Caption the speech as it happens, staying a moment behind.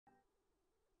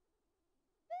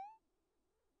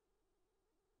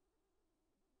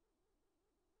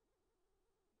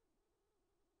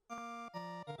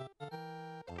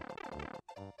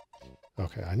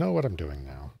Okay, I know what I'm doing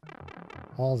now.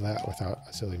 All that without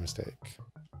a silly mistake.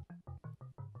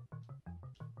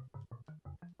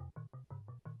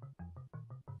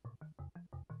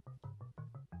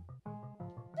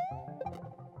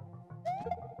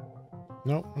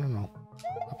 No, no, no.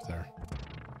 Up there.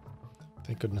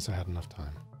 Thank goodness I had enough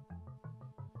time.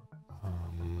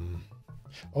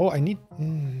 Oh, I need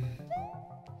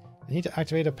to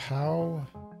activate a POW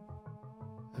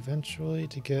eventually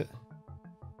to get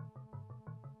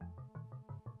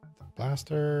the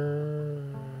blaster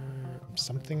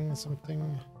something.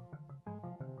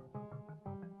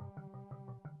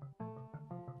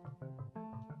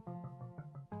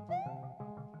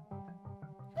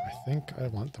 I think I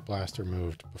want the blaster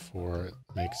moved before it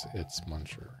makes its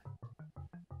muncher.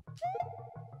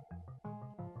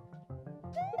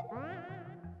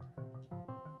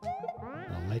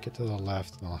 I'll make it to the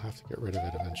left and I'll have to get rid of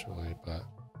it eventually, but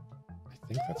I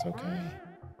think that's okay.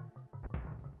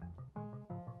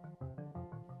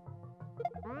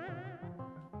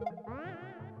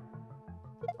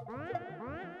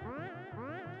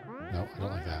 No, I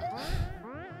don't like that.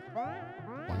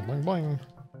 Boing, boing, boing.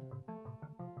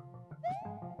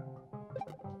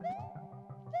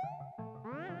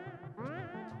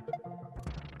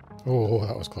 Oh,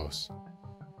 that was close.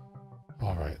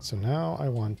 All right, so now I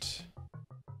want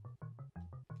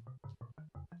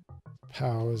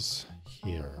POWs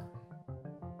here.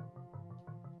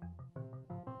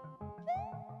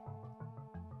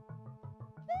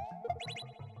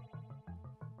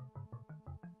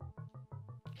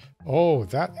 Oh,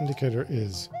 that indicator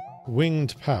is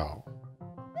winged POW.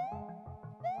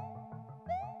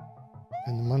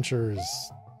 And the muncher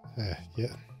is,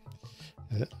 yeah.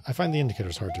 I find the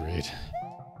indicators hard to read.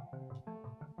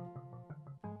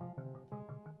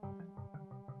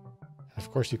 And of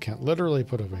course, you can't literally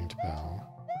put a winged POW.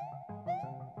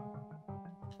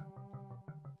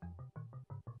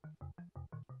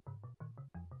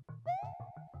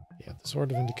 Yeah, the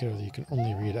sort of indicator that you can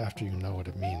only read after you know what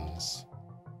it means.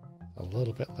 A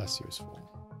little bit less useful.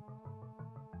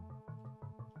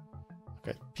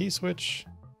 Okay, P-switch,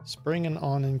 spring and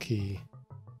on and key.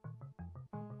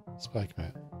 Spike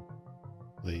mitt.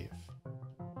 Leave.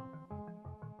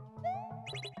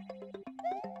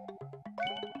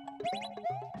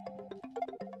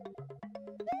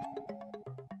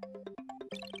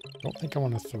 Don't think I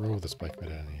want to throw the spike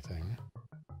mitt at anything.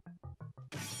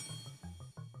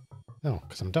 No,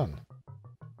 because I'm done.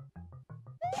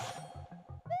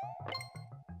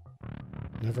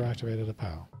 Never activated a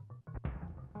POW.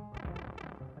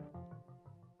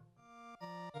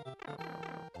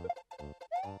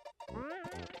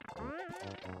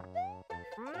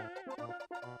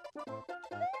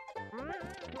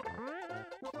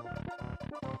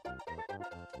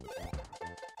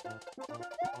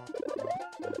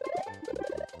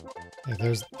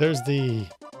 Yeah, there's the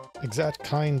exact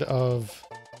kind of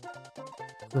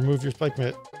remove your spike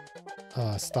mitt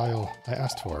style I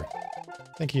asked for.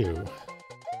 Thank you.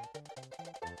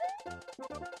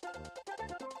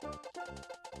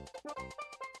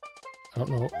 I don't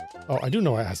know. Oh, I do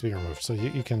know it has to be removed, so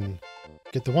you can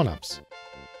get the one-ups.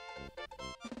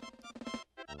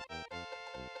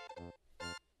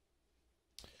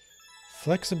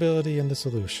 Flexibility in the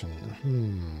solution.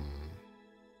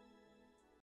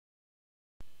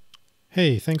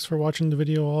 Hey, thanks for watching the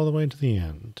video all the way to the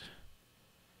end.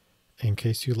 In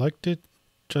case you liked it,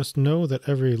 just know that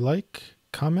every like,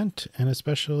 comment, and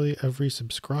especially every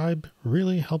subscribe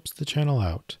really helps the channel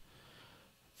out.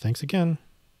 Thanks again.